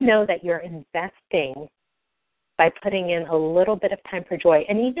 Just know that you're investing by putting in a little bit of time for joy.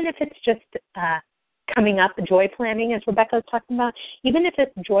 And even if it's just coming up, joy planning, as Rebecca was talking about, even if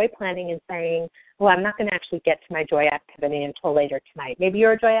it's joy planning and saying, well, I'm not going to actually get to my joy activity until later tonight. Maybe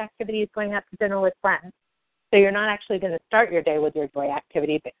your joy activity is going out to dinner with friends. So you're not actually going to start your day with your joy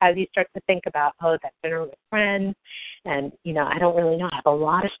activity, but as you start to think about, that dinner with friends, and, I don't really know, I have a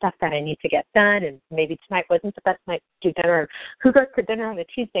lot of stuff that I need to get done, and maybe tonight wasn't the best night to do dinner, and who goes to dinner on a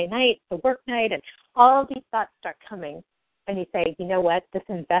Tuesday night, the work night, and all of these thoughts start coming, and you say, you know what, this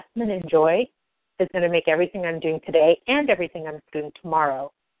investment in joy is going to make everything I'm doing today and everything I'm doing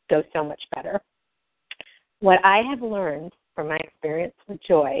tomorrow go so much better. What I have learned from my experience with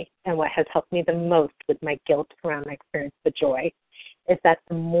joy, and what has helped me the most with my guilt around my experience with joy, is that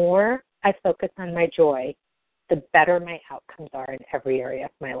the more I focus on my joy, the better my outcomes are in every area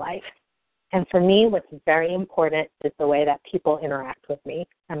of my life. And for me, what's very important is the way that people interact with me.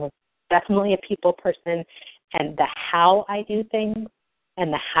 I'm definitely a people person, and the how I do things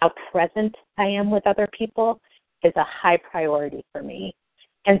and the how present I am with other people is a high priority for me.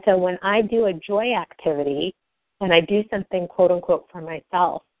 And so when I do a joy activity, and I do something, quote unquote, for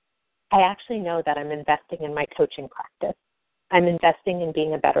myself, I actually know that I'm investing in my coaching practice. I'm investing in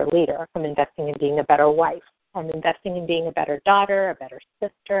being a better leader. I'm investing in being a better wife. I'm investing in being a better daughter, a better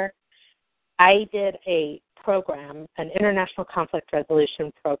sister. I did a program, an international conflict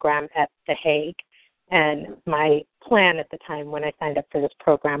resolution program at The Hague, and my plan at the time when I signed up for this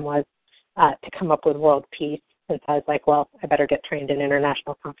program was to come up with world peace, since I was like, well, I better get trained in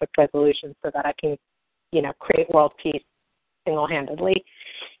international conflict resolution so that I can create world peace single-handedly.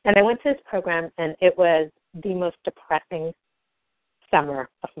 And I went to this program, and it was the most depressing summer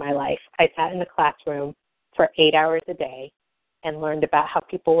of my life. I sat in the classroom for 8 hours a day and learned about how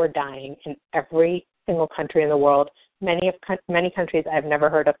people were dying in every single country in the world, many countries I've never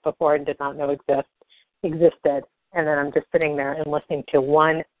heard of before and did not know existed. And then I'm just sitting there and listening to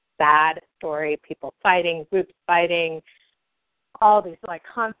one sad story, people fighting, groups fighting, all these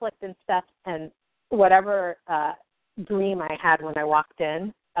conflict and stuff, and whatever dream I had when I walked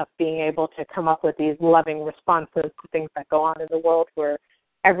in of being able to come up with these loving responses to things that go on in the world were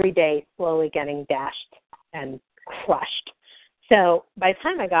every day slowly getting dashed and crushed. So by the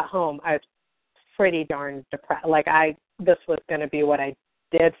time I got home, I was pretty darn depressed. This was going to be what I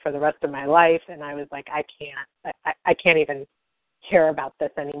did for the rest of my life, and I was like, I can't even care about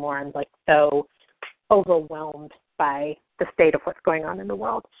this anymore. I'm so overwhelmed by the state of what's going on in the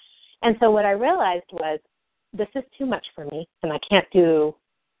world. And so what I realized was, this is too much for me, and I can't do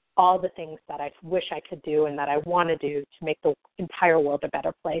all the things that I wish I could do and that I want to do to make the entire world a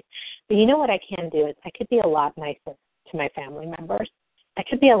better place. But you know what I can do is I could be a lot nicer to my family members. I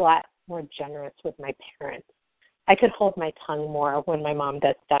could be a lot more generous with my parents. I could hold my tongue more when my mom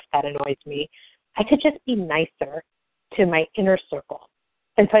does stuff that annoys me. I could just be nicer to my inner circle.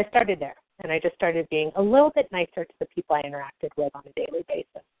 And so I started there, and I just started being a little bit nicer to the people I interacted with on a daily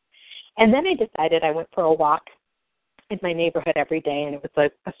basis. And then I decided I went for a walk in my neighborhood every day, and it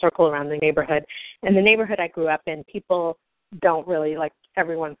was a circle around the neighborhood. And the neighborhood I grew up in, people don't really,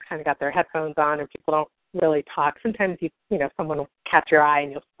 everyone's kind of got their headphones on, and people don't really talk. Sometimes someone will catch your eye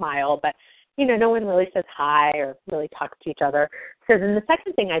and you'll smile, but, no one really says hi or really talks to each other. So then the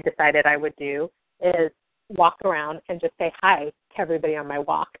second thing I decided I would do is walk around and just say hi to everybody on my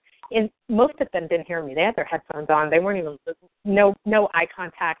walk. And most of them didn't hear me. They had their headphones on. They weren't even, no eye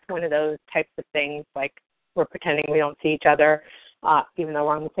contact, one of those types of things, like we're pretending we don't see each other, even though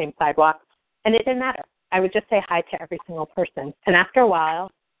we're on the same sidewalk. And it didn't matter. I would just say hi to every single person. And after a while,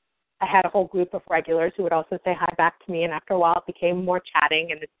 I had a whole group of regulars who would also say hi back to me. And after a while, it became more chatting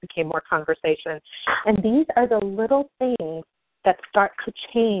and it became more conversation. And these are the little things that start to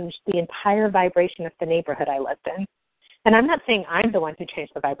change the entire vibration of the neighborhood I lived in. And I'm not saying I'm the one who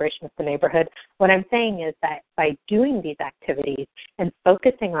changed the vibration of the neighborhood. What I'm saying is that by doing these activities and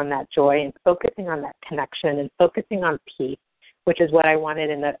focusing on that joy and focusing on that connection and focusing on peace, which is what I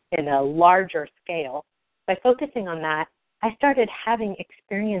wanted in a larger scale, by focusing on that, I started having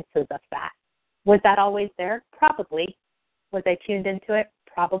experiences of that. Was that always there? Probably. Was I tuned into it?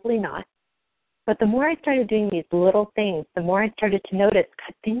 Probably not. But the more I started doing these little things, the more I started to notice,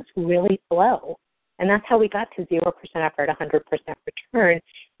 God, things really flow. And that's how we got to 0% effort, 100% return,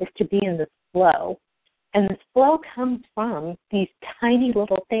 is to be in this flow. And this flow comes from these tiny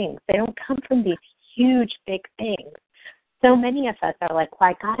little things. They don't come from these huge, big things. So many of us are like, well,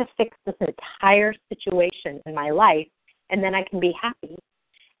 I got to fix this entire situation in my life, and then I can be happy.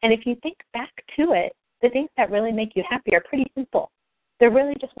 And if you think back to it, the things that really make you happy are pretty simple. They're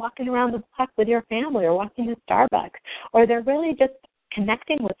really just walking around the block with your family or walking to Starbucks, or they're really just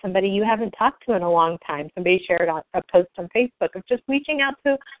connecting with somebody you haven't talked to in a long time. Somebody shared a post on Facebook of just reaching out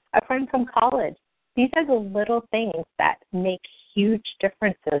to a friend from college. These are the little things that make huge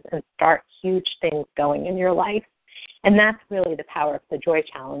differences and start huge things going in your life. And that's really the power of the Joy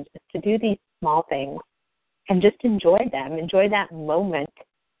Challenge, is to do these small things and just enjoy them, enjoy that moment,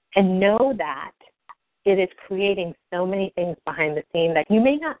 and know that it is creating so many things behind the scene that you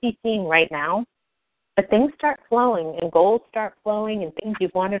may not be seeing right now, but things start flowing and goals start flowing and things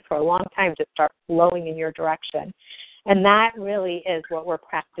you've wanted for a long time just start flowing in your direction. And that really is what we're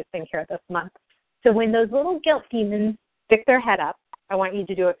practicing here this month. So when those little guilt demons stick their head up, I want you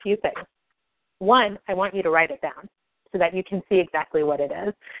to do a few things. One, I want you to write it down so that you can see exactly what it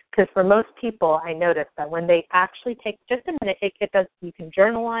is. Because for most people, I notice that when they actually take just a minute, you can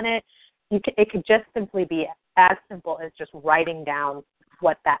journal on it. It could just simply be as simple as just writing down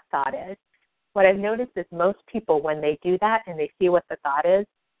what that thought is. What I've noticed is most people, when they do that and they see what the thought is,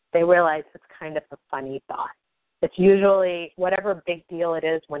 they realize it's kind of a funny thought. It's usually whatever big deal it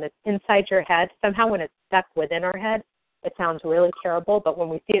is when it's inside your head. Somehow when it's stuck within our head, it sounds really terrible, but when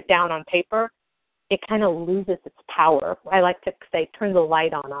we see it down on paper, it kind of loses its power. I like to say, turn the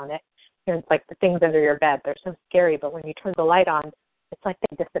light on it. And it's like the things under your bed. They're so scary, but when you turn the light on, it's like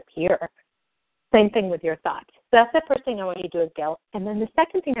they disappear. Same thing with your thoughts. So that's the first thing I want you to do is guilt. And then the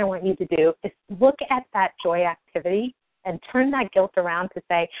second thing I want you to do is look at that joy activity and turn that guilt around to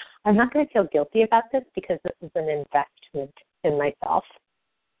say, I'm not going to feel guilty about this because this is an investment in myself.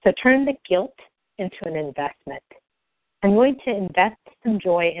 So turn the guilt into an investment. I'm going to invest some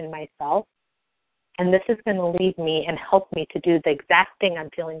joy in myself, and this is going to lead me and help me to do the exact thing I'm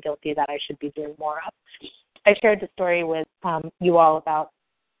feeling guilty that I should be doing more of. I shared the story with you all about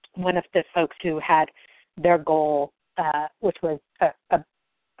one of the folks who had their goal, which was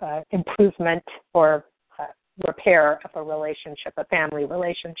a improvement or repair of a relationship, a family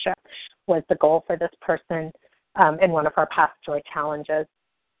relationship, was the goal for this person in one of our past Joy Challenges.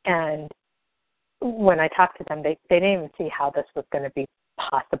 And when I talked to them, they didn't even see how this was going to be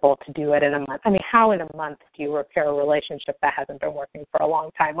possible to do it in a month. I mean, how in a month do you repair a relationship that hasn't been working for a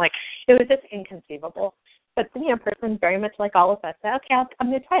long time? Like, it was just inconceivable. But the person, very much like all of us, said, okay, I'm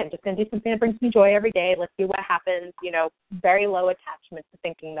going to try. I'm just going to do something that brings me joy every day. Let's see what happens. Very low attachment to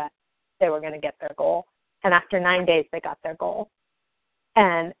thinking that they were going to get their goal. And after 9 days, they got their goal.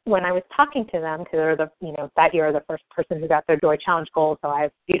 And when I was talking to them, because they were that year the first person who got their Joy Challenge goal, so I,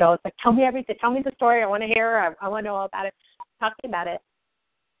 it's like, tell me everything. Tell me the story. I want to hear. I want to know all about it. Talking about it.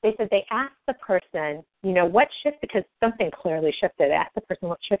 They said they asked the person, what shifted, because something clearly shifted. They asked the person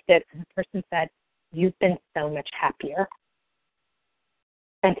what shifted, and the person said, you've been so much happier.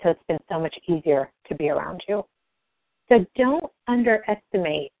 And so it's been so much easier to be around you. So don't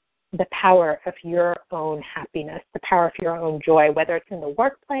underestimate the power of your own happiness, the power of your own joy, whether it's in the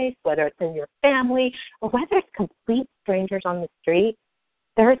workplace, whether it's in your family, or whether it's complete strangers on the street.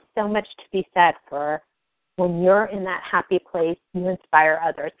 There is so much to be said for when you're in that happy place, you inspire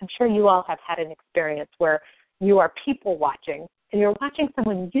others. I'm sure you all have had an experience where you are people watching, and you're watching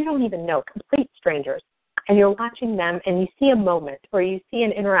someone you don't even know, complete strangers, and you're watching them and you see a moment or you see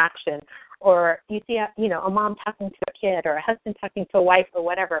an interaction or you see a mom talking to a kid or a husband talking to a wife or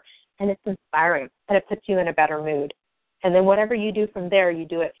whatever, and it's inspiring and it puts you in a better mood. And then whatever you do from there, you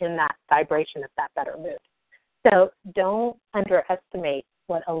do it in that vibration of that better mood. So don't underestimate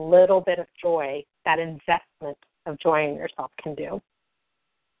what a little bit of joy, that investment of joy in yourself can do.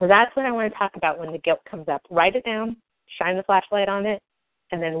 So that's what I want to talk about when the guilt comes up. Write it down, shine the flashlight on it,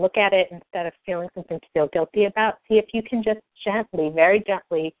 and then look at it instead of feeling something to feel guilty about. See if you can just gently, very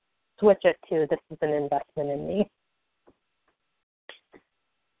gently, switch it to this is an investment in me.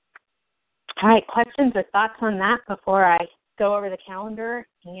 All right, questions or thoughts on that before I go over the calendar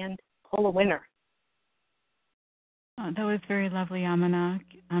and pull a winner? Oh, that was very lovely, Amina.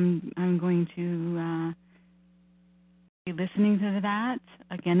 I'm going to be listening to that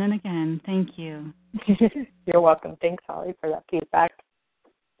again and again. Thank you. You're welcome. Thanks, Holly, for that feedback.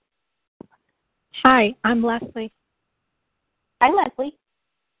 Hi, I'm Leslie. Hi, Leslie.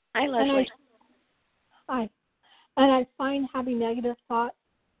 Hi, Leslie. Hi. And I find having negative thoughts,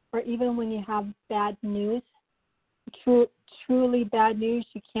 or even when you have bad news, truly bad news,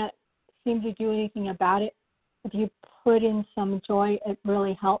 you can't seem to do anything about it. If you put in some joy, it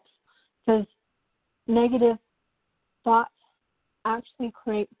really helps, because negative thoughts actually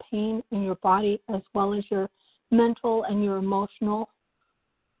create pain in your body as well as your mental and your emotional.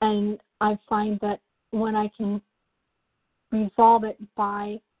 And I find that when I can resolve it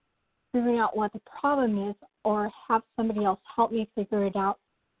by figuring out what the problem is or have somebody else help me figure it out,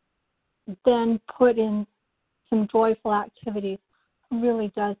 then put in some joyful activities,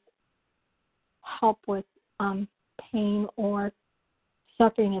 really does help with pain or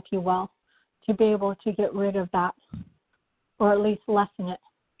suffering, if you will, to be able to get rid of that or at least lessen it.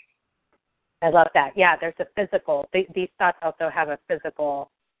 I love that. Yeah, there's a physical, these thoughts also have a physical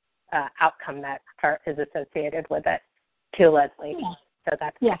outcome that is associated with it too, Leslie. Yeah. So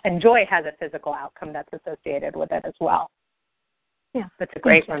that's, and joy has a physical outcome that's associated with it as well. Yeah. That's a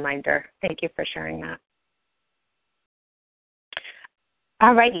great reminder. Thank you for sharing that.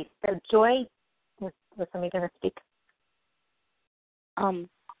 All righty. So Joy, was somebody going to speak?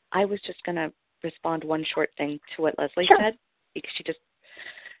 I was just going to respond one short thing to what Leslie said, because she just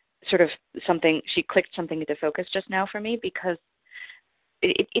sort of she clicked something into focus just now for me, because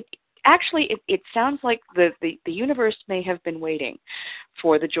it sounds like the universe may have been waiting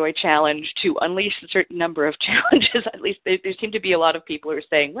for the Joy Challenge to unleash a certain number of challenges. At least there seem to be a lot of people who are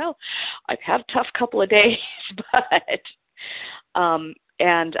saying, well, I've had a tough couple of days, but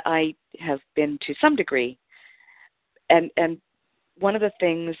and I have been to some degree. And one of the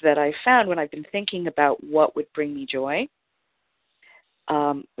things that I found when I've been thinking about what would bring me joy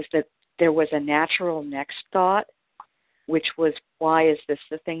was that there was a natural next thought, which was, why is this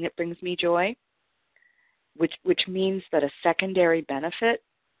the thing that brings me joy? Which means that a secondary benefit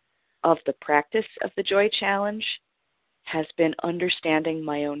of the practice of the Joy Challenge has been understanding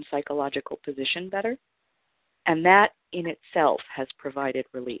my own psychological position better. And that in itself has provided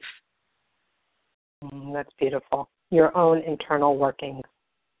relief. That's beautiful. Your own internal workings.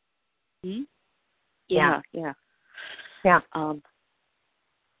 Mm-hmm. Yeah.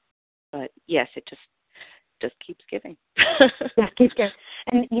 But yes, it just keeps giving. Keeps giving.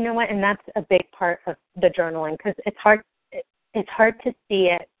 And you know what? And that's a big part of the journaling, because it's hard to see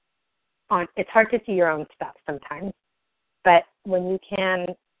it it's hard to see your own stuff sometimes. But when you can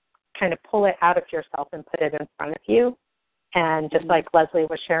kind of pull it out of yourself and put it in front of you, and just like Leslie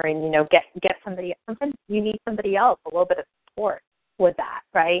was sharing, get somebody, sometimes you need somebody else, a little bit of support with that,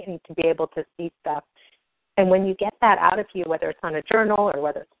 right? And to be able to see stuff. And when you get that out of you, whether it's on a journal or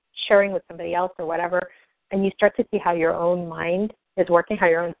whether it's sharing with somebody else or whatever, and you start to see how your own mind is working, how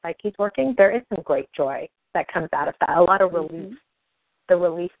your own psyche is working, there is some great joy that comes out of that, a lot of relief, the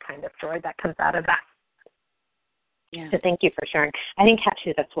relief kind of joy that comes out of that. Yeah. So thank you for sharing. I didn't catch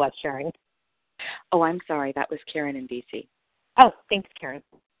who that was sharing. Oh, I'm sorry. That was Karen in D.C. Oh, thanks, Karen.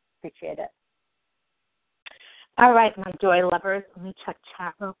 Appreciate it. All right, my joy lovers. Let me check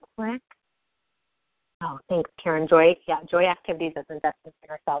chat real quick. Oh, thanks, Karen. Joy activities as investments in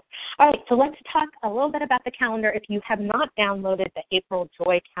ourselves. All right, so let's talk a little bit about the calendar. If you have not downloaded the April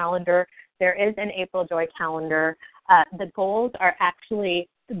Joy calendar, there is an April Joy calendar. The goals are actually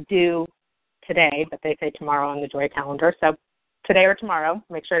due today, but they say tomorrow on the Joy calendar. So today or tomorrow,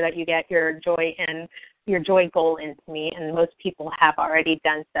 make sure that you get your joy goal into me, and most people have already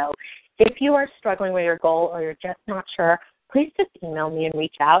done so. If you are struggling with your goal or you're just not sure, please just email me and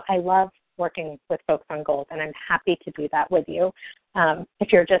reach out. I love working with folks on goals, and I'm happy to do that with you.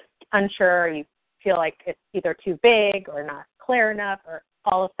 If you're just unsure, you feel like it's either too big or not clear enough or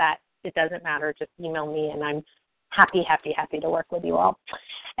all of that, it doesn't matter. Just email me, and I'm happy to work with you all.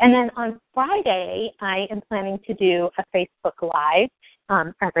 And then on Friday, I am planning to do a Facebook Live.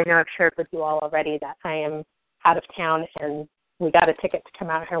 As I know I've shared with you all already that I am out of town, and we got a ticket to come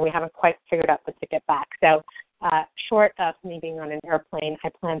out here. We haven't quite figured out the ticket back. So short of me being on an airplane, I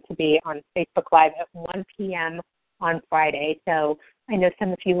plan to be on Facebook Live at 1 p.m. on Friday. So I know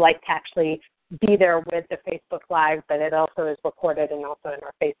some of you like to actually be there with the Facebook Live, but it also is recorded and also in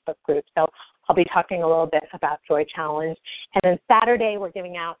our Facebook group. So I'll be talking a little bit about Joy Challenge. And then Saturday, we're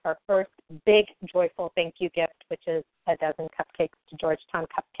giving out our first big joyful thank you gift, which is a dozen cupcakes to Georgetown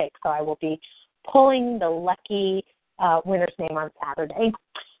Cupcakes. So I will be pulling the lucky winner's name on Saturday.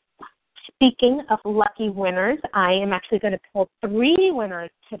 Speaking of lucky winners, I am actually going to pull 3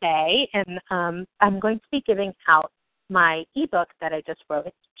 winners today, and I'm going to be giving out my ebook that I just wrote.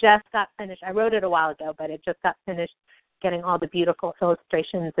 It just got finished. I wrote it a while ago, but it just got finished getting all the beautiful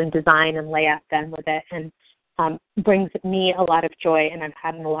illustrations and design and layout done with it, and brings me a lot of joy, and I've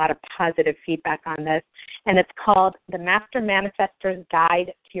had a lot of positive feedback on this. And it's called The Master Manifestor's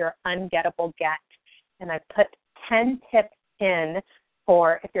Guide to Your Ungettable Get. And I put 10 tips in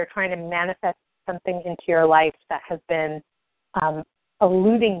for if you're trying to manifest something into your life that has been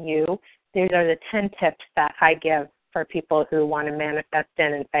eluding you. These are the 10 tips that I give for people who want to manifest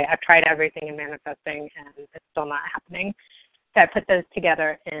in and say, I've tried everything in manifesting and it's still not happening. So I put those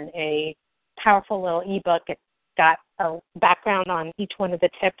together in a powerful little ebook. It's got a background on each one of the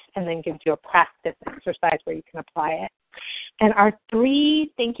tips and then gives you a practice exercise where you can apply it. And our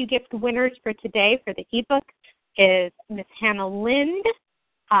 3 thank you gift winners for today for the ebook is Miss Hannah Lind,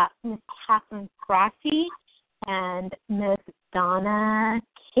 Miss Catherine Grassi, and Miss Donna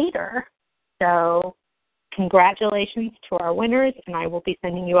Cater. So congratulations to our winners, and I will be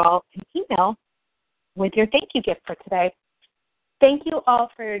sending you all an email with your thank you gift for today. Thank you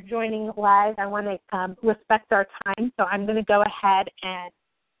all for joining live. I want to respect our time, so I'm going to go ahead and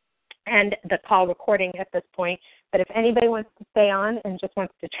end the call recording at this point. But if anybody wants to stay on and just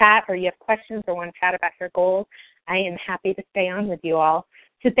wants to chat, or you have questions or want to chat about your goals, I am happy to stay on with you all.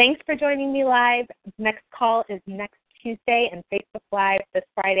 So thanks for joining me live. Next call is next Tuesday and Facebook Live this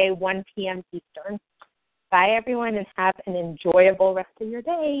Friday, 1 p.m. Eastern. Bye, everyone, and have an enjoyable rest of your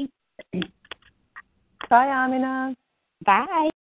day. Bye, Amina. Bye.